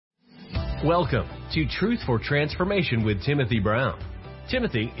Welcome to Truth for Transformation with Timothy Brown.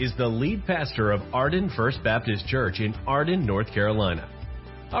 Timothy is the lead pastor of Arden First Baptist Church in Arden, North Carolina.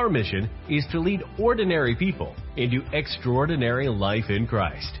 Our mission is to lead ordinary people into extraordinary life in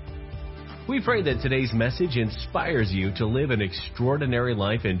Christ. We pray that today's message inspires you to live an extraordinary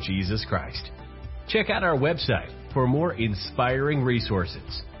life in Jesus Christ. Check out our website for more inspiring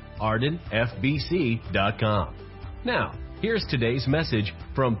resources, ardenfbc.com. Now, here's today's message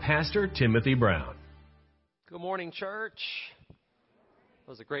from Pastor Timothy Brown. Good morning, church. It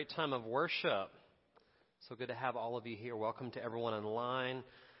was a great time of worship. So good to have all of you here. Welcome to everyone online.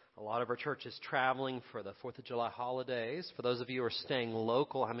 A lot of our church is traveling for the 4th of July holidays. For those of you who are staying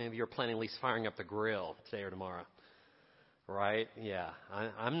local, how many of you are planning at least firing up the grill today or tomorrow? Right? Yeah.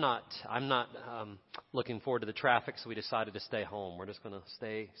 I'm not looking forward to the traffic, so we decided to stay home. We're just going to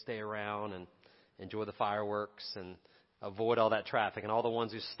stay around and enjoy the fireworks and avoid all that traffic. And all the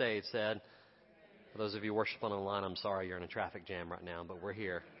ones who stayed said, for those of you worshiping online, I'm sorry you're in a traffic jam right now, but we're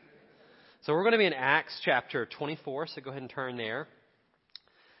here. So we're going to be in Acts chapter 24, so go ahead and turn there.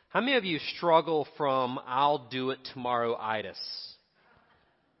 How many of you struggle from I'll do it tomorrow-itis?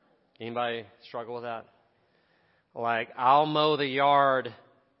 Anybody struggle with that? Like, I'll mow the yard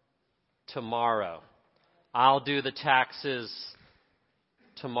tomorrow. I'll do the taxes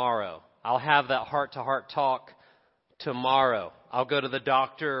tomorrow. I'll have that heart-to-heart talk tomorrow. I'll go to the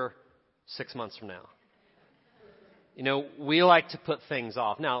doctor 6 months from now. You know, we like to put things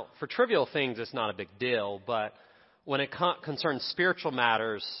off. Now, for trivial things, it's not a big deal, but when it concerns spiritual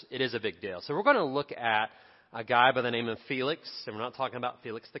matters, it is a big deal. So we're going to look at a guy by the name of Felix, and we're not talking about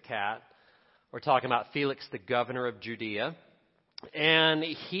Felix the cat. We're talking about Felix, the governor of Judea. And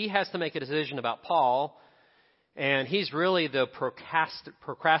he has to make a decision about Paul, and he's really the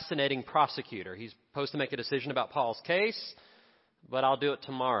procrastinating prosecutor. He's supposed to make a decision about Paul's case, but I'll do it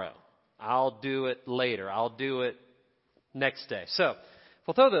tomorrow. I'll do it later. I'll do it next day. So,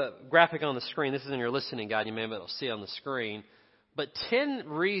 we'll throw the graphic on the screen. This is in your listening guide. You may be able to see it on the screen. But 10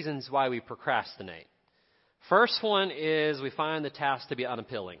 reasons why we procrastinate. First one is we find the task to be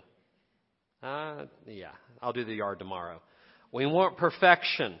unappealing. I'll do the yard tomorrow. We want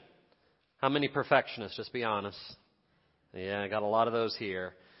perfection. How many perfectionists? Just be honest. Yeah, I got a lot of those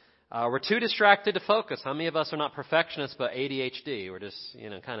here. We're too distracted to focus. How many of us are not perfectionists but ADHD? We're just,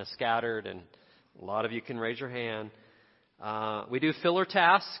 kind of scattered, and a lot of you can raise your hand. We do filler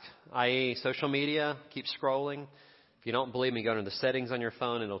tasks, i.e. social media, keep scrolling. If you don't believe me, go into the settings on your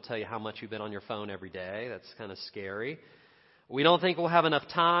phone, and it'll tell you how much you've been on your phone every day. That's kind of scary. We don't think we'll have enough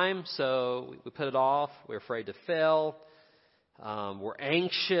time, so we put it off. We're afraid to fail. We're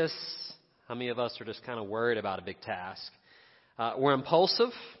anxious. How many of us are just kind of worried about a big task? We're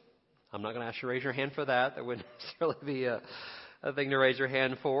impulsive. I'm not going to ask you to raise your hand for that. That wouldn't necessarily be a thing to raise your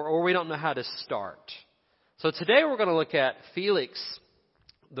hand for. Or we don't know how to start. So today we're going to look at Felix,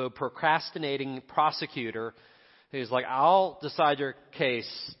 the procrastinating prosecutor, who's like, I'll decide your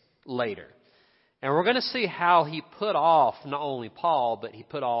case later. And we're going to see how he put off not only Paul, but he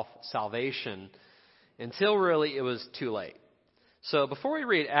put off salvation until really it was too late. So before we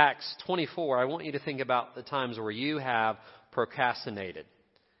read Acts 24, I want you to think about the times where you have procrastinated.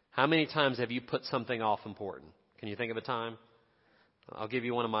 How many times have you put something off important? Can you think of a time? I'll give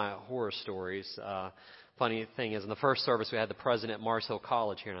you one of my horror stories. Funny thing is, in the first service, we had the president at Mars Hill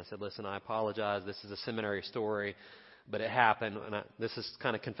College here, and I said, listen, I apologize. This is a seminary story, but it happened. And this is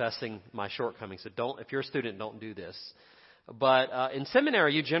kind of confessing my shortcomings. So if you're a student, don't do this. But in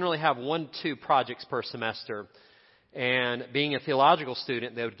seminary, you generally have 1 to 2 projects per semester. And being a theological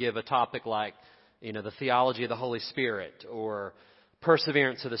student, they would give a topic like, the theology of the Holy Spirit or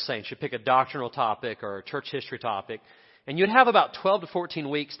perseverance of the saints. You'd pick a doctrinal topic or a church history topic. And you'd have about 12 to 14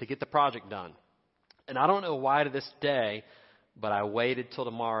 weeks to get the project done. And I don't know why to this day, but I waited till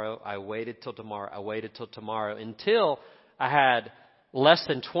tomorrow. I waited till tomorrow until I had less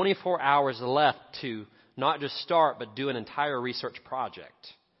than 24 hours left to not just start, but do an entire research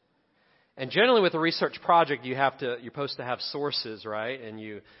project. And generally with a research project, you're supposed to have sources, right? And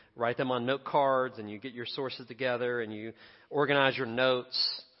you write them on note cards, and you get your sources together, and you organize your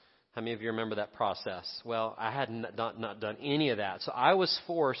notes. How many of you remember that process? Well, I had not done any of that. So I was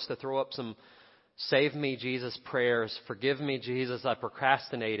forced to throw up some save me, Jesus prayers. Forgive me, Jesus. I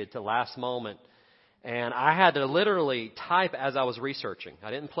procrastinated to last moment. And I had to literally type as I was researching.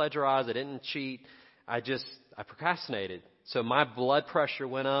 I didn't plagiarize. I didn't cheat. I procrastinated. So my blood pressure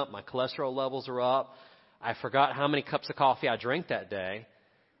went up. My cholesterol levels were up. I forgot how many cups of coffee I drank that day.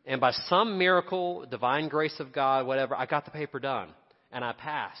 And by some miracle, divine grace of God, whatever, I got the paper done. And I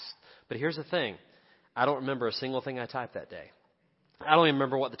passed. But here's the thing. I don't remember a single thing I typed that day. I don't even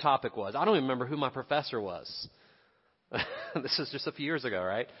remember what the topic was. I don't even remember who my professor was. This is just a few years ago,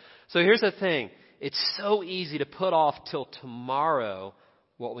 right? So here's the thing. It's so easy to put off till tomorrow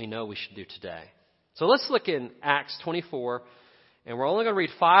what we know we should do today. So let's look in Acts 24, and we're only going to read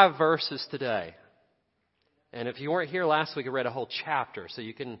 5 verses today. And if you weren't here last week, I read a whole chapter, so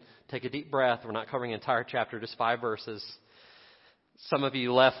you can take a deep breath. We're not covering an entire chapter, just 5 verses. Some of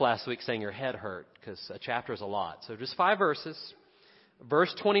you left last week saying your head hurt because a chapter is a lot. So just 5 verses.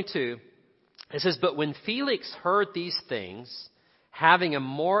 Verse 22, it says, "But when Felix heard these things, having a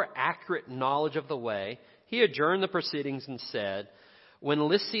more accurate knowledge of the way, he adjourned the proceedings and said, 'When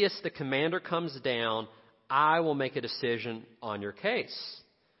Lysias the commander comes down, I will make a decision on your case.'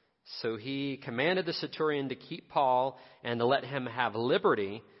 So he commanded the centurion to keep Paul and to let him have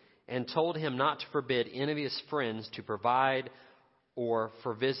liberty, and told him not to forbid any of his friends to provide or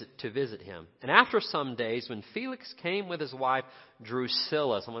to visit him. And after some days, when Felix came with his wife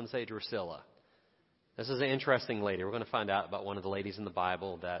Drusilla," someone say Drusilla. This is an interesting lady. We're going to find out about one of the ladies in the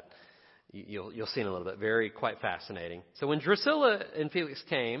Bible that you'll see in a little bit. Quite fascinating. So when Drusilla and Felix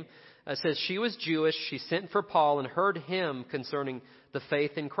came, it says she was Jewish. She sent for Paul and heard him concerning the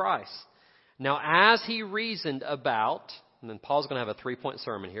faith in Christ. Now, as he reasoned about, and then Paul's going to have a 3-point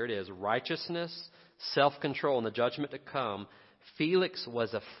sermon. Here it is: righteousness, self-control, and the judgment to come. Felix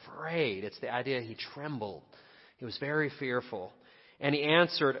was afraid. It's the idea he trembled. He was very fearful. And he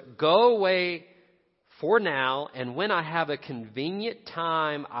answered, "Go away for now, and when I have a convenient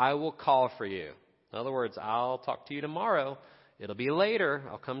time, I will call for you." In other words, I'll talk to you tomorrow. It'll be later.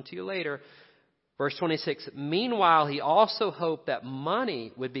 I'll come to you later. Verse 26, "Meanwhile, he also hoped that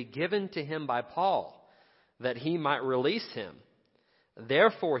money would be given to him by Paul, that he might release him.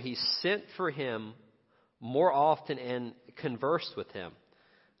 Therefore, he sent for him more often and conversed with him."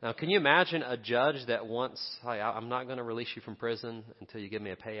 Now, can you imagine a judge that wants, "Hey, I'm not going to release you from prison until you give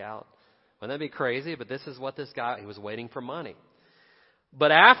me a payout"? Wouldn't that be crazy? But this is what this guy, he was waiting for money.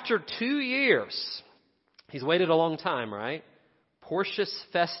 But after 2 years, he's waited a long time, right? Porcius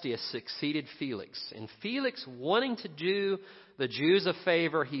Festus succeeded Felix. And Felix, wanting to do the Jews a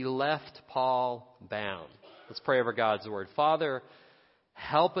favor, he left Paul bound. Let's pray over God's word. Father,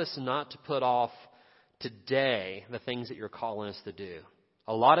 help us not to put off today the things that you're calling us to do.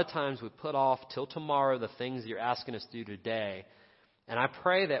 A lot of times we put off till tomorrow the things that you're asking us to do today. And I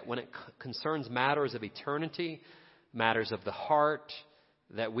pray that when it concerns matters of eternity, matters of the heart,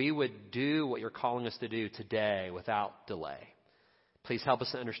 that we would do what you're calling us to do today without delay. Please help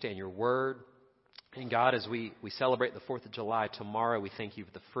us to understand your word. And God, as we celebrate the 4th of July tomorrow, we thank you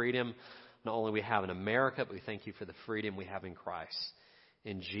for the freedom not only we have in America, but we thank you for the freedom we have in Christ.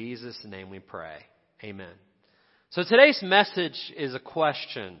 In Jesus' name we pray. Amen. So today's message is a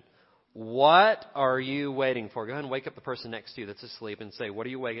question. What are you waiting for? Go ahead and wake up the person next to you that's asleep and say, what are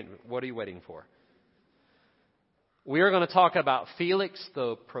you waiting for? We are going to talk about Felix,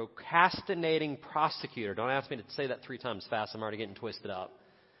 the procrastinating prosecutor. Don't ask me to say that 3 times fast. I'm already getting twisted up.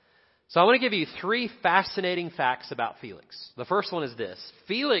 So I want to give you 3 fascinating facts about Felix. The first one is this.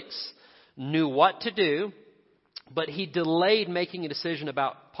 Felix knew what to do, but he delayed making a decision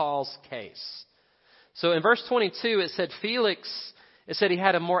about Paul's case. So in verse 22, it said he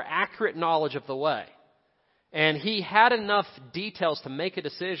had a more accurate knowledge of the way. And he had enough details to make a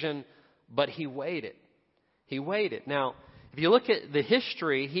decision, but he waited. He waited. Now, if you look at the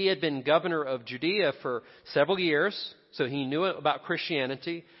history, he had been governor of Judea for several years, so he knew about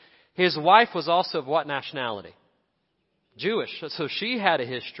Christianity. His wife was also of what nationality? Jewish. So she had a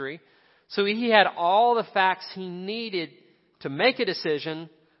history. So he had all the facts he needed to make a decision,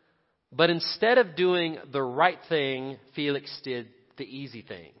 but instead of doing the right thing, Felix did the easy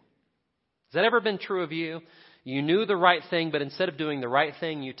thing. Has that ever been true of you? You knew the right thing, but instead of doing the right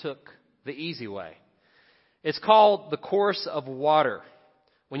thing, you took the easy way. It's called the course of water.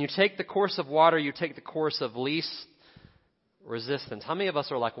 When you take the course of water, you take the course of least resistance. How many of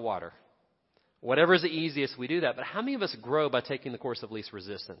us are like water? Whatever is the easiest, we do that. But how many of us grow by taking the course of least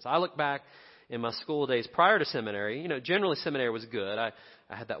resistance? I look back in my school days prior to seminary. Generally seminary was good. I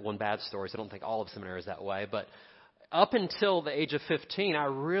had that one bad story, so I don't think all of seminary is that way. But up until the age of 15, I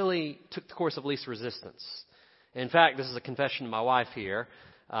really took the course of least resistance. In fact, this is a confession to my wife here.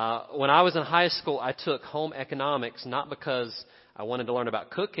 When I was in high school, I took home economics, not because I wanted to learn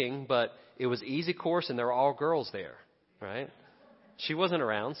about cooking, but it was easy course and there were all girls there, right? She wasn't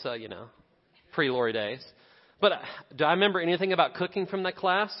around, so, pre-Lori days. But do I remember anything about cooking from that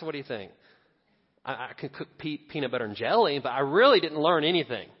class? What do you think? I could cook peanut butter and jelly, but I really didn't learn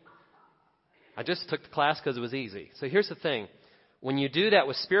anything. I just took the class because it was easy. So here's the thing. When you do that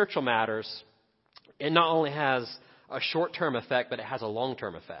with spiritual matters, it not only has a short-term effect, but it has a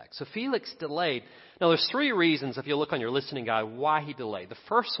long-term effect. So Felix delayed. Now, there's three reasons, if you look on your listening guide, why he delayed. The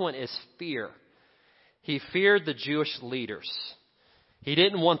first one is fear. He feared the Jewish leaders. He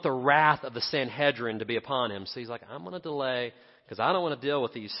didn't want the wrath of the Sanhedrin to be upon him. So he's like, I'm going to delay because I don't want to deal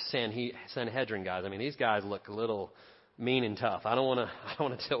with these Sanhedrin guys. I mean, these guys look a little mean and tough. I don't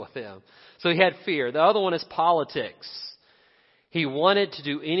want to deal with them. So he had fear. The other one is politics. He wanted to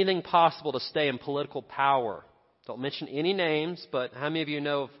do anything possible to stay in political power. Don't mention any names, but how many of you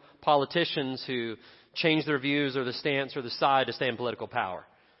know of politicians who change their views or the stance or the side to stay in political power?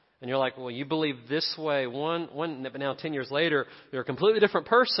 And you're like, well, you believe this way but now 10 years later, you're a completely different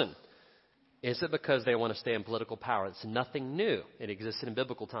person. Is it because they want to stay in political power? It's nothing new. It existed in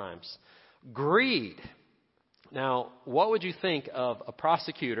biblical times. Greed. Now, what would you think of a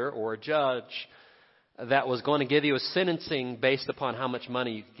prosecutor or a judge that was going to give you a sentencing based upon how much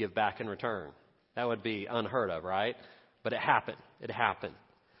money you could give back in return? That would be unheard of, right? But it happened. It happened.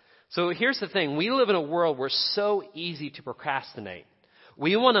 So here's the thing. We live in a world where it's so easy to procrastinate.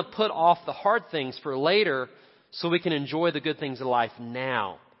 We want to put off the hard things for later so we can enjoy the good things of life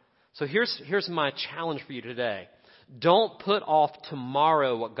now. So here's my challenge for you today. Don't put off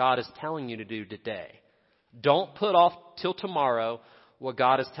tomorrow what God is telling you to do today. Don't put off till tomorrow what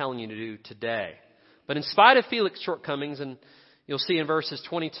God is telling you to do today. But in spite of Felix's shortcomings, and you'll see in verses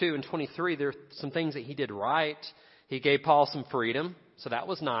 22 and 23, there are some things that he did right. He gave Paul some freedom, so that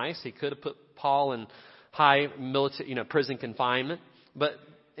was nice. He could have put Paul in high military, prison confinement. But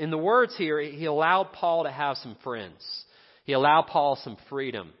in the words here, he allowed Paul to have some friends. He allowed Paul some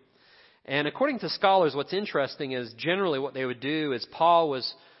freedom. And according to scholars, what's interesting is generally what they would do is Paul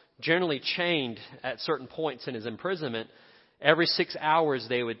was generally chained at certain points in his imprisonment. Every 6 hours,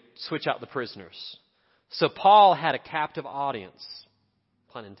 they would switch out the prisoners. So Paul had a captive audience,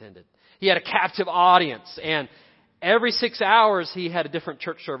 pun intended. He had a captive audience, and every 6 hours, he had a different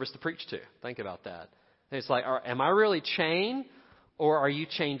church service to preach to. Think about that. And it's like, am I really chained? Or are you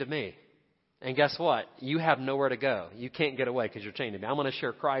chained to me? And guess what? You have nowhere to go. You can't get away because you're chained to me. I'm going to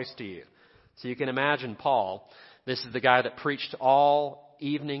share Christ to you. So you can imagine Paul. This is the guy that preached all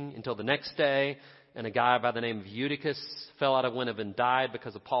evening until the next day. And a guy by the name of Eutychus fell out of wind and died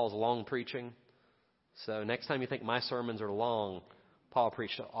because of Paul's long preaching. So next time you think my sermons are long, Paul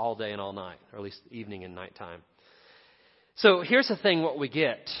preached all day and all night, or at least evening and nighttime. So here's the thing, what we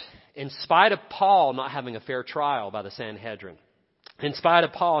get. In spite of Paul not having a fair trial by the Sanhedrin, in spite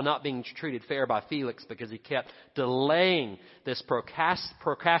of Paul not being treated fair by Felix because he kept delaying this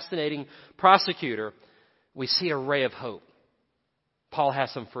procrastinating prosecutor, we see a ray of hope. Paul has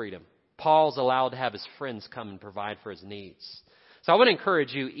some freedom. Paul's allowed to have his friends come and provide for his needs. So I want to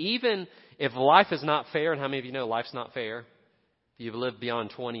encourage you, even if life is not fair, and how many of you know life's not fair? If you've lived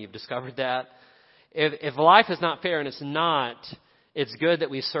beyond 20, you've discovered that. If life is not fair, and it's not, it's good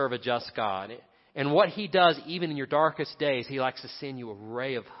that we serve a just God. And what he does, even in your darkest days, he likes to send you a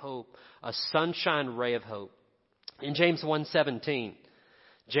ray of hope, a sunshine ray of hope. In James 1:17,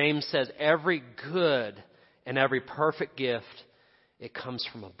 James says, every good and every perfect gift, it comes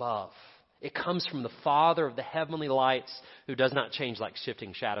from above. It comes from the Father of the heavenly lights who does not change like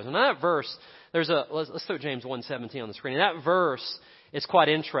shifting shadows. And that verse, let's throw James 1:17 on the screen. And that verse is quite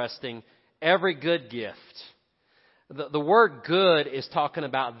interesting. Every good gift. The word good is talking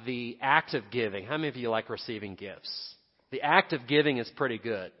about the act of giving. How many of you like receiving gifts? The act of giving is pretty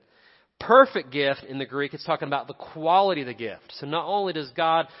good. Perfect gift in the Greek, it's talking about the quality of the gift. So not only does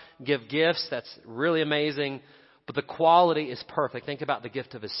God give gifts, that's really amazing, but the quality is perfect. Think about the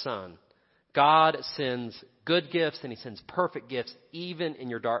gift of His Son. God sends good gifts and He sends perfect gifts even in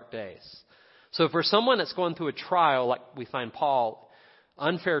your dark days. So for someone that's going through a trial, like we find Paul,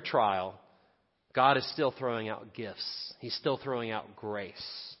 unfair trial, God is still throwing out gifts. He's still throwing out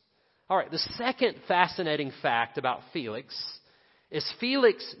grace. All right, the second fascinating fact about Felix is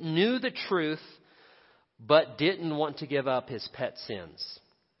Felix knew the truth but didn't want to give up his pet sins.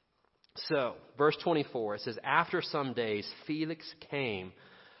 So, verse 24, it says, after some days, Felix came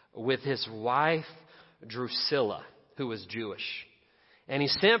with his wife Drusilla, who was Jewish. And he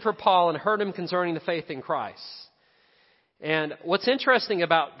sent for Paul and heard him concerning the faith in Christ. And what's interesting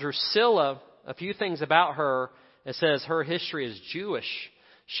about Drusilla, a few things about her, it says her history is Jewish.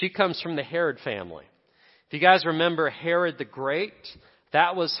 She comes from the Herod family. If you guys remember Herod the Great,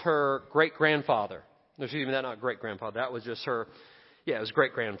 that was her great-grandfather. Excuse me, not great-grandfather. That was just her, it was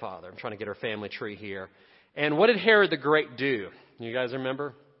great-grandfather. I'm trying to get her family tree here. And what did Herod the Great do? You guys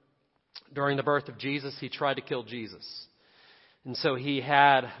remember? During the birth of Jesus, he tried to kill Jesus. And so he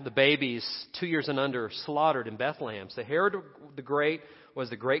had the babies 2 years and under slaughtered in Bethlehem. So Herod the Great was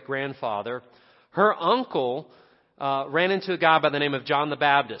the great-grandfather. Her uncle ran into a guy by the name of John the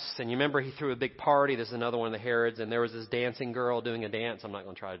Baptist. And you remember he threw a big party. This is another one of the Herods. And there was this dancing girl doing a dance. I'm not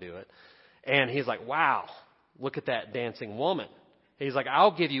going to try to do it. And he's like, wow, look at that dancing woman. He's like,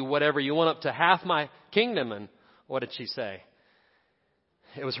 I'll give you whatever you want, up to half my kingdom. And what did she say?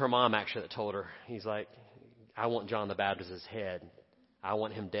 It was her mom, actually, that told her. He's like, I want John the Baptist's head. I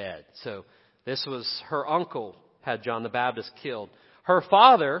want him dead. So this was her uncle had John the Baptist killed. Her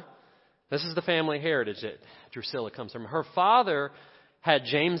father, this is the family heritage that Drusilla comes from. Her father had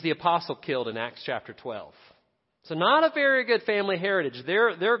James the Apostle killed in Acts chapter 12. So not a very good family heritage.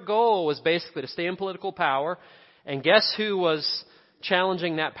 Their goal was basically to stay in political power. And guess who was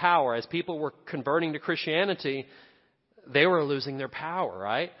challenging that power? As people were converting to Christianity, they were losing their power,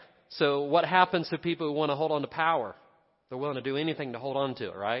 right? So what happens to people who want to hold on to power? They're willing to do anything to hold on to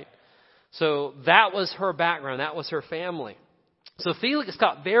it, right? So that was her background. That was her family. So Felix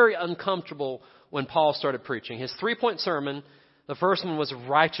got very uncomfortable when Paul started preaching. His 3-point sermon, the first one was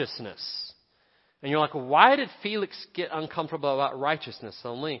righteousness. And you're like, well, why did Felix get uncomfortable about righteousness?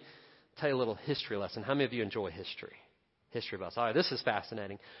 So let me tell you a little history lesson. How many of you enjoy history? History buffs. All right, this is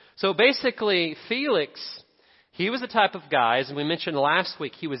fascinating. So basically, Felix, he was the type of guy, as we mentioned last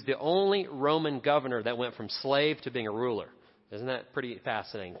week, he was the only Roman governor that went from slave to being a ruler. Isn't that pretty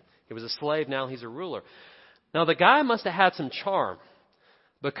fascinating? He was a slave, now he's a ruler. Now, the guy must have had some charm,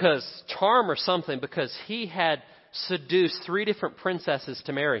 because he had seduced 3 different princesses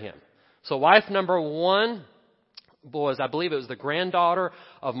to marry him. So wife number 1 was, I believe it was the granddaughter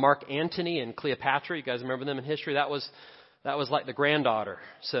of Mark Antony and Cleopatra. You guys remember them in history? That was like the granddaughter.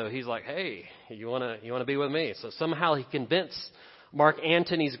 So he's like, hey, you want to be with me? So somehow he convinced Mark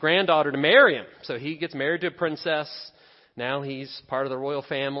Antony's granddaughter to marry him. So he gets married to a princess. Now he's part of the royal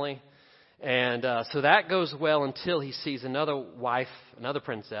family. And so that goes well until he sees another wife, another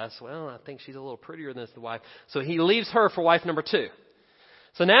princess. Well, I think she's a little prettier than the wife. So he leaves her for wife number 2.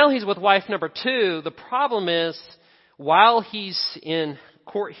 So now he's with wife number 2. The problem is, while he's in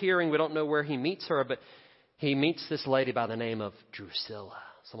court hearing, we don't know where he meets her, but he meets this lady by the name of Drusilla.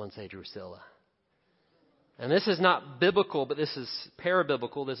 Someone say Drusilla. And this is not biblical, but this is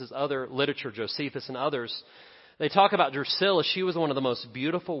parabiblical. This is other literature, Josephus and others. They talk about Drusilla. She was one of the most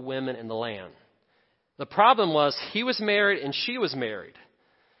beautiful women in the land. The problem was he was married and she was married.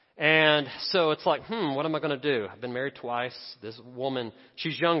 And so it's like, what am I going to do? I've been married twice. This woman,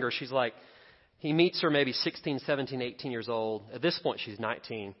 she's younger. She's like, he meets her maybe 16, 17, 18 years old. At this point, she's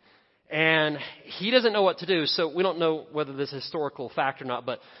 19. And he doesn't know what to do. So we don't know whether this is historical fact or not,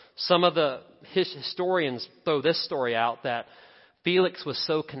 but some of the historians throw this story out that Felix was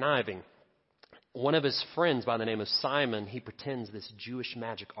so conniving. One of his friends by the name of Simon, he pretends this Jewish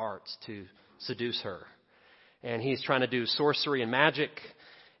magic arts to seduce her. And he's trying to do sorcery and magic.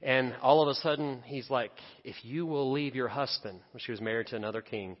 And all of a sudden, he's like, if you will leave your husband, when she was married to another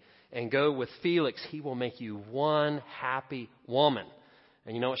king, and go with Felix, he will make you one happy woman.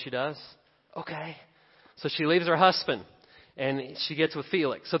 And you know what she does? Okay. So she leaves her husband, and she gets with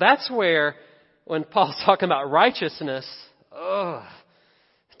Felix. So that's where, when Paul's talking about righteousness,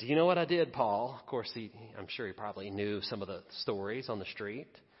 do you know what I did, Paul? Of course, I'm sure he probably knew some of the stories on the street.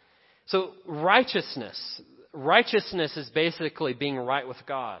 So righteousness is basically being right with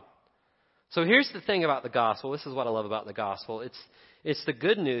God. So here's the thing about the gospel. This is what I love about the gospel. It's the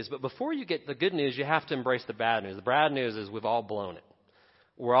good news, but before you get the good news, you have to embrace the bad news. The bad news is we've all blown it.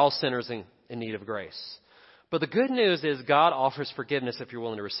 We're all sinners in need of grace. But the good news is God offers forgiveness if you're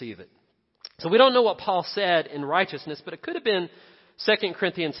willing to receive it. So we don't know what Paul said in righteousness, but it could have been 2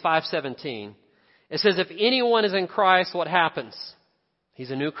 Corinthians 5:17. It says, if anyone is in Christ, what happens?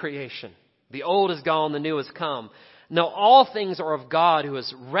 He's a new creation. The old is gone, the new has come. Now all things are of God, who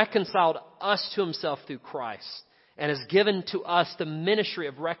has reconciled us to himself through Christ and has given to us the ministry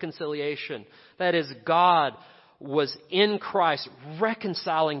of reconciliation. That is, God was in Christ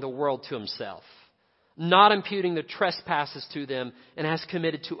reconciling the world to himself, not imputing the trespasses to them, and has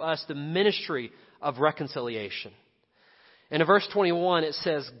committed to us the ministry of reconciliation. And in verse 21, it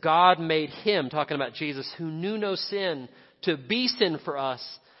says, God made him, talking about Jesus, who knew no sin, to be sin for us,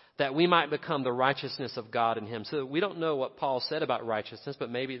 that we might become the righteousness of God in him. So we don't know what Paul said about righteousness, but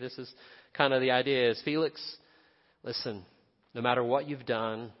maybe this is kind of the idea is, Felix, listen, no matter what you've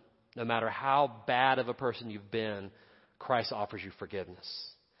done, no matter how bad of a person you've been, Christ offers you forgiveness.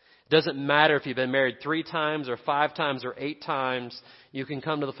 It doesn't matter if you've been married 3 times or 5 times or 8 times, you can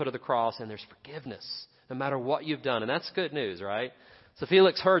come to the foot of the cross and there's forgiveness, no matter what you've done. And that's good news, right? So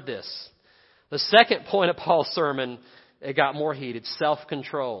Felix heard this. The second point of Paul's sermon, it got more heated,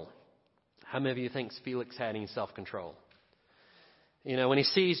 self-control. How many of you think Felix had any self-control? When he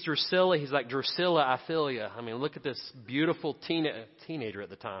sees Drusilla, he's like, Drusilla, I feel you. I mean, look at this beautiful teenager at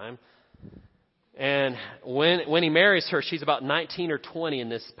the time. And when he marries her, she's about 19 or 20 in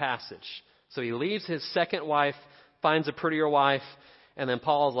this passage. So he leaves his second wife, finds a prettier wife, and then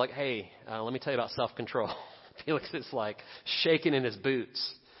Paul's like, hey, let me tell you about self-control. Felix is like shaking in his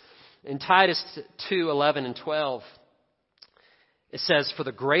boots. In Titus 2:11 and 12, it says, for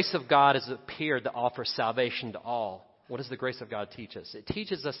the grace of God has appeared that offers salvation to all. What does the grace of God teach us? It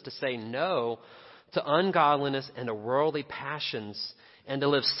teaches us to say no to ungodliness and to worldly passions and to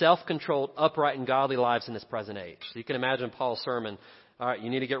live self-controlled, upright, and godly lives in this present age. So you can imagine Paul's sermon. All right, you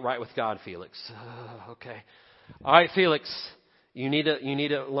need to get right with God, Felix. Okay. All right, Felix, you need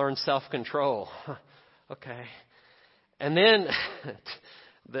to learn self-control. Okay. And then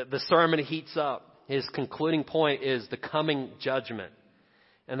the sermon heats up. His concluding point is the coming judgment.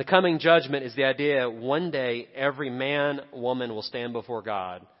 And the coming judgment is the idea one day every man, woman will stand before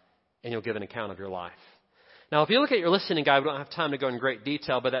God and you'll give an account of your life. Now, if you look at your listening guide, we don't have time to go in great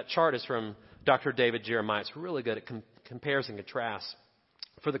detail, but that chart is from Dr. David Jeremiah. It's really good. It compares and contrasts.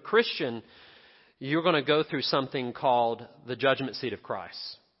 For the Christian, you're going to go through something called the judgment seat of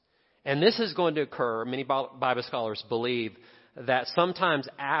Christ. And this is going to occur, many Bible scholars believe, that sometimes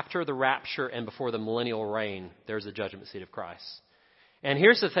after the rapture and before the millennial reign, there's a judgment seat of Christ. And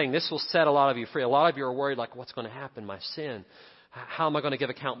here's the thing, this will set a lot of you free. A lot of you are worried, like, what's going to happen? My sin. How am I going to give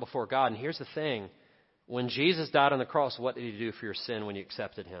account before God? And here's the thing, when Jesus died on the cross, what did he do for your sin when you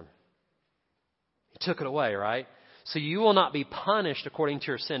accepted him? He took it away, right? So you will not be punished according to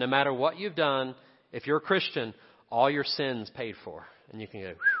your sin. No matter what you've done, if you're a Christian, all your sins paid for. And you can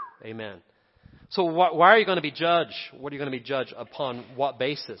go, amen. So why are you going to be judged? What are you going to be judged upon? What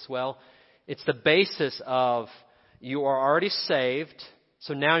basis? Well, it's the basis of you are already saved,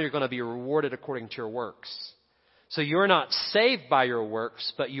 so now you're going to be rewarded according to your works. So you're not saved by your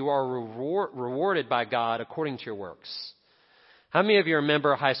works, but you are rewarded by God according to your works. How many of you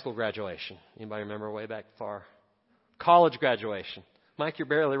remember high school graduation? Anybody remember way back far? College graduation. Mike, you're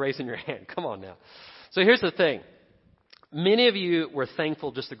barely raising your hand. Come on now. So here's the thing. Many of you were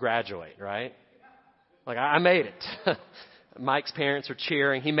thankful just to graduate, right? Like, I made it. Mike's parents are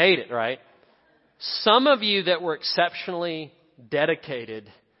cheering. He made it, right? Some of you that were exceptionally dedicated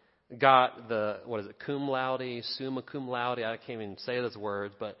got the, cum laude, summa cum laude. I can't even say those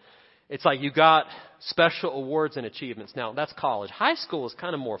words, but it's like you got special awards and achievements. Now, that's college. High school is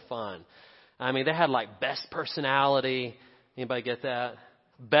kind of more fun. I mean, they had like best personality. Anybody get that?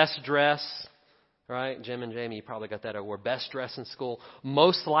 Best dress, right? Jim and Jamie, you probably got that award. Best dress in school.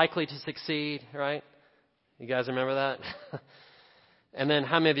 Most likely to succeed, right? You guys remember that? And then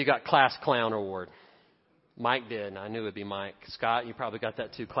how many of you got class clown award? Mike did. I knew it would be Mike. Scott, you probably got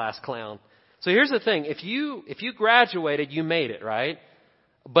that too, class clown. So here's the thing. If you graduated, you made it, right?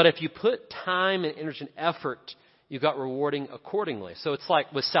 But if you put time and energy and effort, you got rewarding accordingly. So it's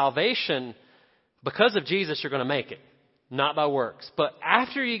like with salvation, because of Jesus, you're going to make it, not by works. But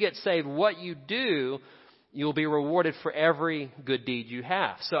after you get saved, what you do, you'll be rewarded for every good deed you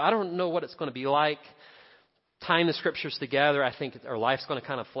have. So I don't know what it's going to be like. Tying the scriptures together, I think our life's going to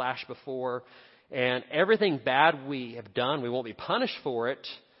kind of flash before. And everything bad we have done, we won't be punished for it,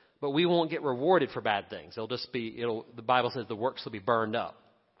 but we won't get rewarded for bad things. The Bible says the works will be burned up.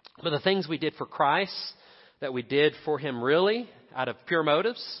 But the things we did for Christ, that we did for him really, out of pure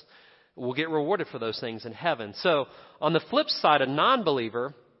motives, we'll get rewarded for those things in heaven. So on the flip side, a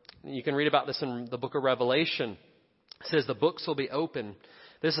non-believer, you can read about this in the book of Revelation, it says the books will be open.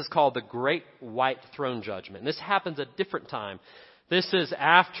 This is called the Great White Throne Judgment. And this happens at a different time. This is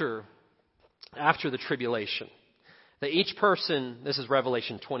after the tribulation. That each person, this is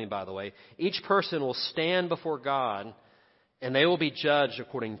Revelation 20, by the way, each person will stand before God and they will be judged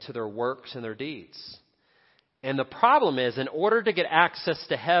according to their works and their deeds. And the problem is, in order to get access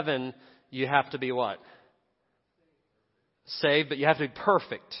to heaven, you have to be what? Saved, but you have to be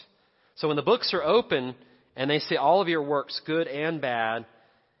perfect. So when the books are open and they see all of your works, good and bad,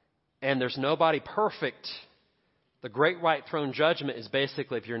 and there's nobody perfect, the Great White Throne Judgment is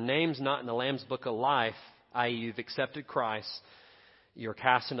basically if your name's not in the Lamb's Book of Life, i.e. you've accepted Christ, you're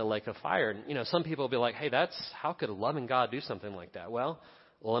cast into a lake of fire. And, some people will be like, hey, how could a loving God do something like that? Well,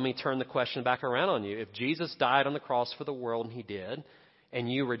 let me turn the question back around on you. If Jesus died on the cross for the world, and he did,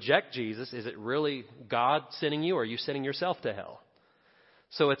 and you reject Jesus, is it really God sending you, or are you sending yourself to hell?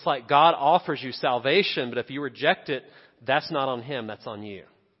 So it's like God offers you salvation, but if you reject it, that's not on him, that's on you.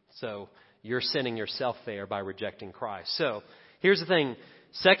 So you're sending yourself there by rejecting Christ. So here's the thing.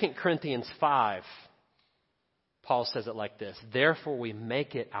 2 Corinthians 5, Paul says it like this. Therefore we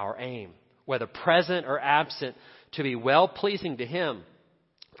make it our aim, whether present or absent, to be well-pleasing to him.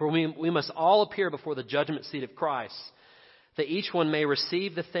 For we must all appear before the judgment seat of Christ, that each one may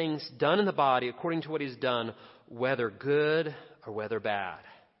receive the things done in the body according to what he's done, whether good or whether bad.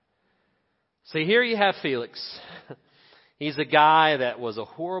 So here you have Felix. He's a guy that was a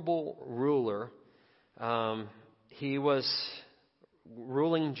horrible ruler. He was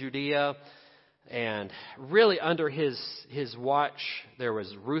ruling Judea, and really under his watch there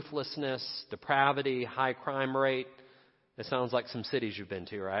was ruthlessness, depravity, high crime rate. It sounds like some cities you've been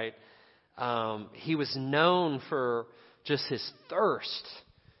to, right? He was known for just his thirst.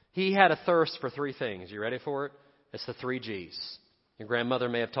 He had a thirst for three things. You ready for it? It's the 3 G's. Your grandmother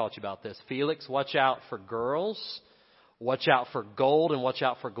may have taught you about this. Felix, watch out for girls, watch out for gold, and watch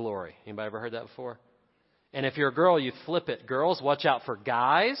out for glory. Anybody ever heard that before? And if you're a girl, you flip it. Girls, watch out for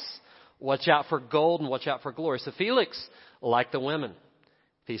guys, watch out for gold, and watch out for glory. So Felix liked the women.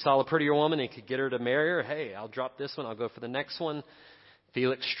 If he saw a prettier woman, he could get her to marry her. Hey, I'll drop this one. I'll go for the next one.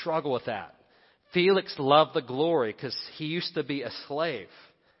 Felix struggled with that. Felix loved the glory because he used to be a slave.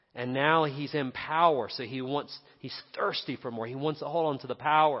 And now he's in power. So he's thirsty for more. He wants to hold on to the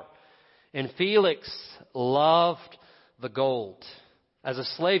power. And Felix loved the gold. As a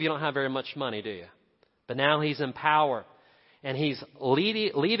slave, you don't have very much money, do you? But now he's in power. And he's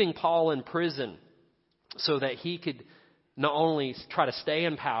leaving Paul in prison so that he could not only try to stay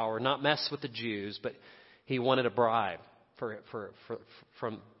in power, not mess with the Jews, but he wanted a bribe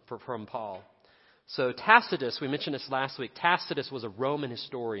from Paul. So Tacitus, we mentioned this last week, Tacitus was a Roman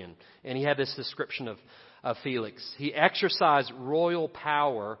historian, and he had this description of Felix. He exercised royal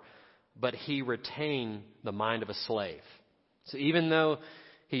power, but he retained the mind of a slave. So even though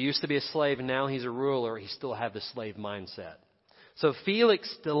he used to be a slave and now he's a ruler, he still had the slave mindset. So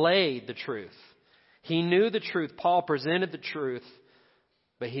Felix delayed the truth. He knew the truth. Paul presented the truth,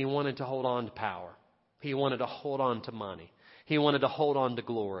 but he wanted to hold on to power. He wanted to hold on to money. He wanted to hold on to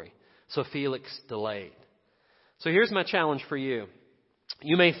glory. So Felix delayed. So here's my challenge for you.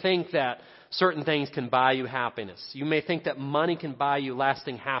 You may think that certain things can buy you happiness. You may think that money can buy you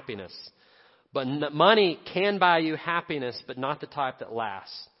lasting happiness. But money can buy you happiness, but not the type that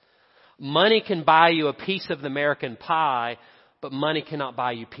lasts. Money can buy you a piece of the American pie, but money cannot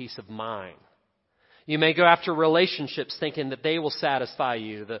buy you peace of mind. You may go after relationships thinking that they will satisfy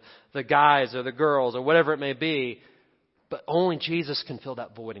you, the guys or the girls or whatever it may be, but only Jesus can fill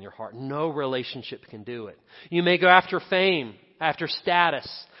that void in your heart. No relationship can do it. You may go after fame, after status,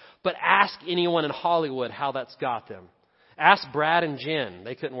 but ask anyone in Hollywood how that's got them. Ask Brad and Jen.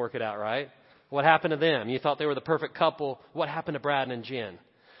 They couldn't work it out, right? What happened to them? You thought they were the perfect couple. What happened to Brad and Jen?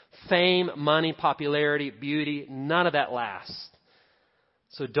 Fame, money, popularity, beauty, none of that lasts.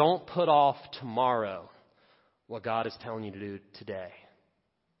 So don't put off tomorrow what God is telling you to do today.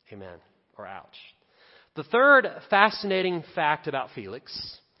 Amen. Or ouch. The third fascinating fact about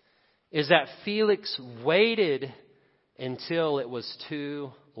Felix is that Felix waited until it was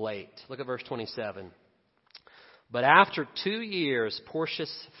too late. Look at verse 27. But after 2 years,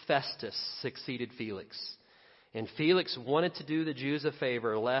 Porcius Festus succeeded Felix. And Felix wanted to do the Jews a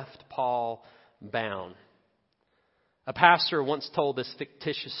favor, left Paul bound. A pastor once told this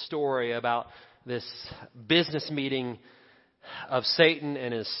fictitious story about this business meeting of Satan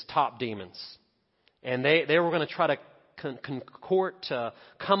and his top demons. And they were going to try to contort to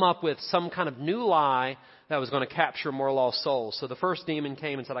come up with some kind of new lie that was going to capture more lost souls. So the first demon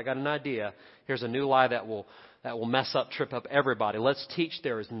came and said, I got an idea. Here's a new lie that will trip up everybody. Let's teach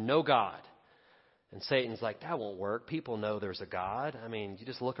there is no God. And Satan's like, that won't work. People know there's a God. I mean, you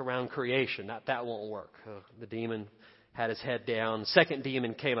just look around creation. That won't work. The demon had his head down. The second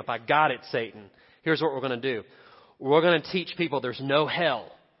demon came up. I got it, Satan. Here's what we're going to do. We're going to teach people there's no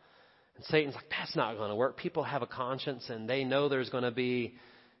hell. And Satan's like, that's not going to work. People have a conscience and they know there's going to be,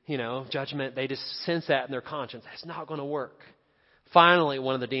 judgment. They just sense that in their conscience. That's not going to work. Finally,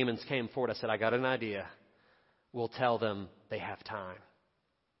 one of the demons came forward. I said, I got an idea. We'll tell them they have time.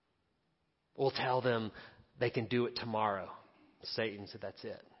 We'll tell them they can do it tomorrow. Satan said, that's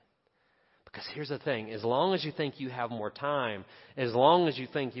it. Because here's the thing. As long as you think you have more time, as long as you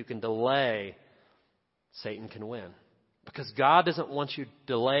think you can delay, Satan can win. Because God doesn't want you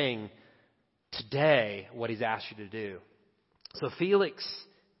delaying today what he's asked you to do. So Felix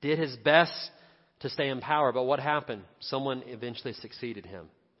did his best to stay in power. But what happened? Someone eventually succeeded him.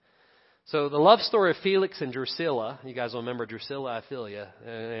 So the love story of Felix and Drusilla, you guys will remember Drusilla, I feel you.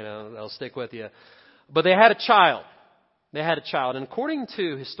 They'll stick with you. But they had a child. And according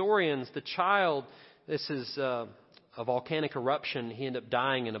to historians, the child, this is a volcanic eruption. He ended up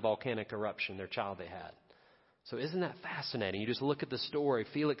dying in a volcanic eruption, their child they had. So isn't that fascinating? You just look at the story.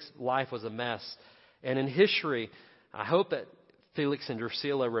 Felix's life was a mess. And in history, I hope that Felix and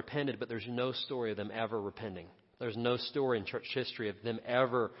Drusilla repented, but there's no story of them ever repenting. There's no story in church history of them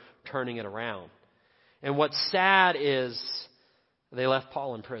ever turning it around. And what's sad is they left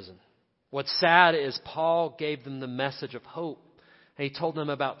Paul in prison. What's sad is Paul gave them the message of hope. And he told them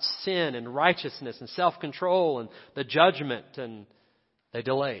about sin and righteousness and self-control and the judgment, and they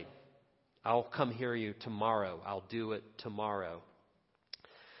delayed. I'll come hear you tomorrow. I'll do it tomorrow.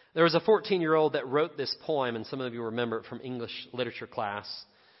 There was a 14-year-old that wrote this poem, and some of you remember it from English literature class.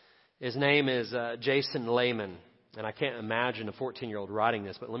 His name is Jason Lehman, and I can't imagine a 14-year-old writing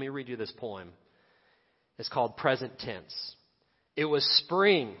this, but let me read you this poem. It's called Present Tense. It was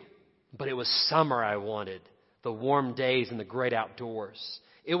spring, but it was summer I wanted, the warm days and the great outdoors.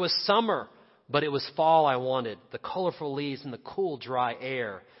 It was summer, but it was fall I wanted, the colorful leaves and the cool, dry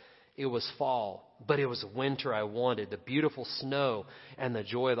air. It was fall, but it was winter I wanted, the beautiful snow and the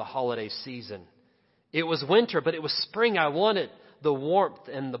joy of the holiday season. It was winter, but it was spring I wanted, the warmth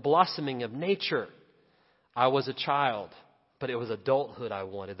and the blossoming of nature. I was a child, but it was adulthood I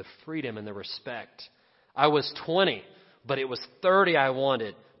wanted, the freedom and the respect. I was 20, but it was 30 I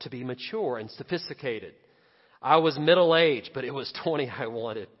wanted, to be mature and sophisticated. I was middle-aged, but it was 20 I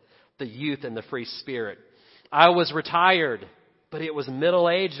wanted, the youth and the free spirit. I was retired, but it was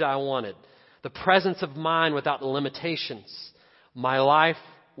middle-aged I wanted, the presence of mind without the limitations. My life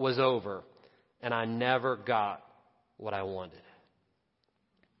was over, and I never got what I wanted.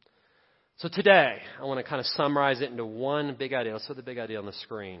 So today, I want to kind of summarize it into one big idea. Let's put the big idea on the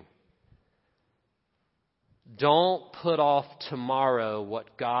screen. Don't put off tomorrow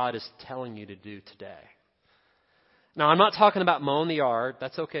what God is telling you to do today. Now, I'm not talking about mowing the yard.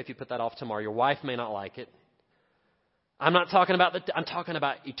 That's okay if you put that off tomorrow. Your wife may not like it. I'm talking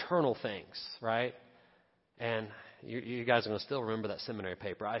about eternal things, right? And you guys are going to still remember that seminary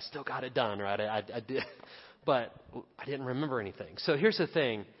paper. I still got it done, right? I did, but I didn't remember anything. So here's the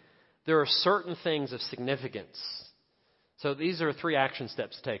thing. There are certain things of significance. So these are 3 action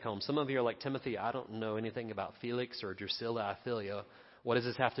steps to take home. Some of you are like, Timothy, I don't know anything about Felix or Drusilla. I feel you. What does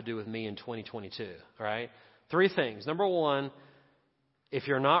this have to do with me in 2022? All right? 3 things. Number 1, if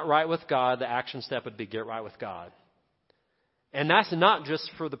you're not right with God, the action step would be get right with God. And that's not just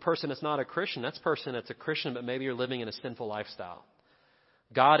for the person that's not a Christian. That's a person that's a Christian, but maybe you're living in a sinful lifestyle.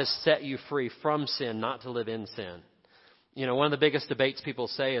 God has set you free from sin, not to live in sin. You know, one of the biggest debates people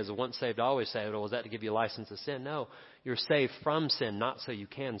say is once saved, always saved. Or was that to give you a license to sin? No, you're saved from sin, not so you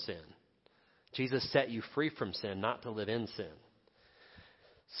can sin. Jesus set you free from sin, not to live in sin.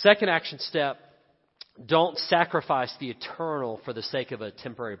 Second action step, don't sacrifice the eternal for the sake of a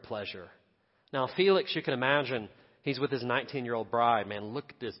temporary pleasure. Now, Felix, you can imagine, he's with his 19-year-old bride. Man,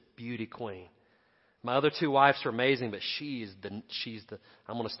 look at this beauty queen. My other 2 wives are amazing, but she's the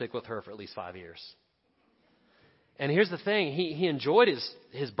I'm going to stick with her for at least 5 years. And here's the thing. He enjoyed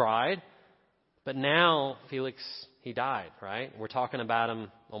his bride, but now Felix, he died, right? We're talking about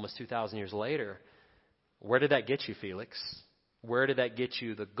him almost 2,000 years later. Where did that get you, Felix? Where did that get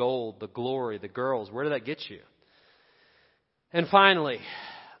you? The gold, the glory, the girls, where did that get you? And finally,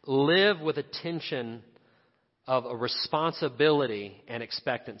 live with a tension of a responsibility and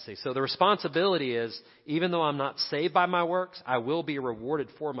expectancy. So the responsibility is, even though I'm not saved by my works, I will be rewarded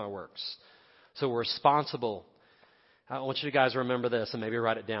for my works. So we're responsible. I want you guys to remember this and maybe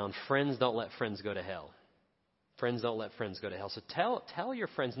write it down. Friends don't let friends go to hell. Friends don't let friends go to hell. So tell your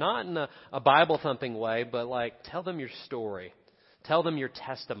friends, not in a Bible-thumping way, but like tell them your story. Tell them your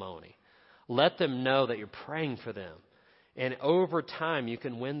testimony. Let them know that you're praying for them. And over time, you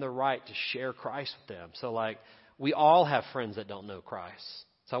can win the right to share Christ with them. So like we all have friends that don't know Christ.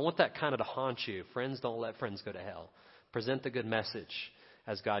 So I want that kind of to haunt you. Friends don't let friends go to hell. Present the good message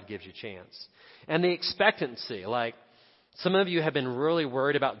as God gives you a chance. And the expectancy, like, some of you have been really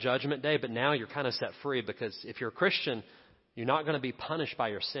worried about Judgment Day, but now you're kind of set free because if you're a Christian, you're not going to be punished by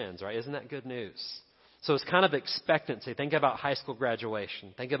your sins, right? Isn't that good news? So it's kind of expectancy. Think about high school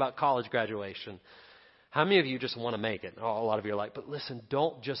graduation. Think about college graduation. How many of you just want to make it? Oh, a lot of you are like, but listen,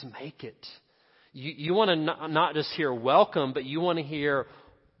 don't just make it. You want to not just hear welcome, but you want to hear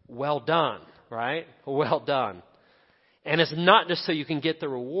well done, right? Well done. And it's not just so you can get the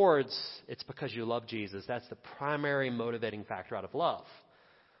rewards. It's because you love Jesus. That's the primary motivating factor out of love.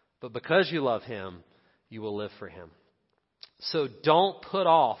 But because you love Him, you will live for Him. So don't put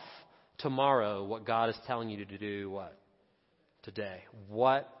off tomorrow what God is telling you to do what? Today.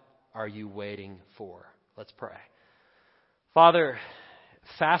 What are you waiting for? Let's pray. Father,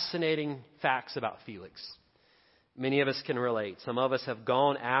 fascinating facts about Felix. Many of us can relate. Some of us have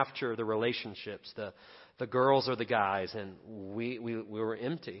gone after the relationships, the girls or the guys, and we were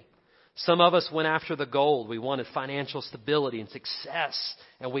empty. Some of us went after the gold. We wanted financial stability and success,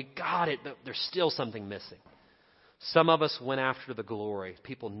 and we got it, but there's still something missing. Some of us went after the glory,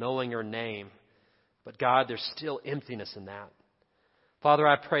 people knowing your name. But God, there's still emptiness in that. Father,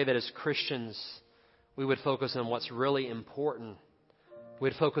 I pray that as Christians, we would focus on what's really important.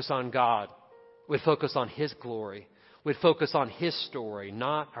 We'd focus on God. We'd focus on His glory. We'd focus on His story,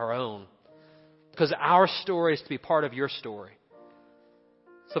 not our own. Because our story is to be part of your story.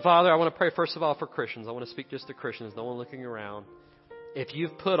 So, Father, I want to pray first of all for Christians. I want to speak just to Christians, no one looking around. If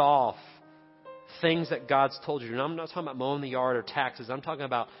you've put off things that God's told you to do, and I'm not talking about mowing the yard or taxes. I'm talking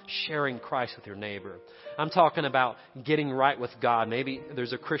about sharing Christ with your neighbor. I'm talking about getting right with God. Maybe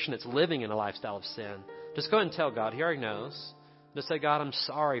there's a Christian that's living in a lifestyle of sin. Just go ahead and tell God. He already knows. Just say, God, I'm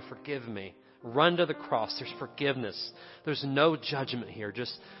sorry. Forgive me. Run to the cross. There's forgiveness. There's no judgment here.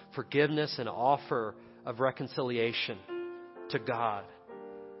 Just forgiveness and offer of reconciliation to God.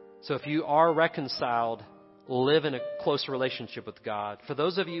 So if you are reconciled, live in a close relationship with God. For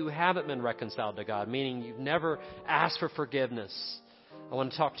those of you who haven't been reconciled to God, meaning you've never asked for forgiveness, I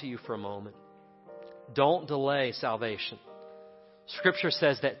want to talk to you for a moment. Don't delay salvation. Scripture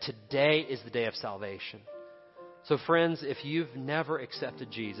says that today is the day of salvation. So friends, if you've never accepted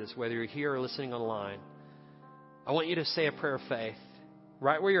Jesus, whether you're here or listening online, I want you to say a prayer of faith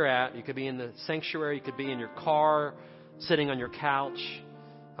right where you're at. You could be in the sanctuary. You could be in your car, sitting on your couch.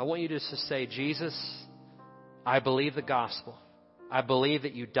 I want you to just say, Jesus, I believe the gospel. I believe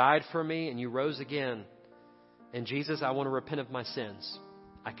that you died for me and you rose again. And Jesus, I want to repent of my sins.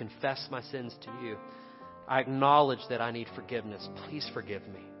 I confess my sins to you. I acknowledge that I need forgiveness. Please forgive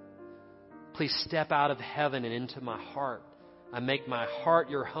me. Please step out of heaven and into my heart. I make my heart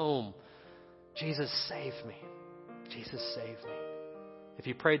your home. Jesus, save me. Jesus, save me. If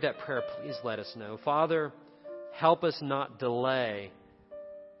you prayed that prayer, please let us know. Father, help us not delay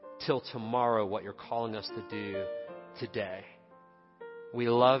till tomorrow what you're calling us to do today. We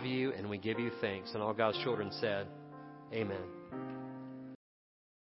love you and we give you thanks. And all God's children said, amen.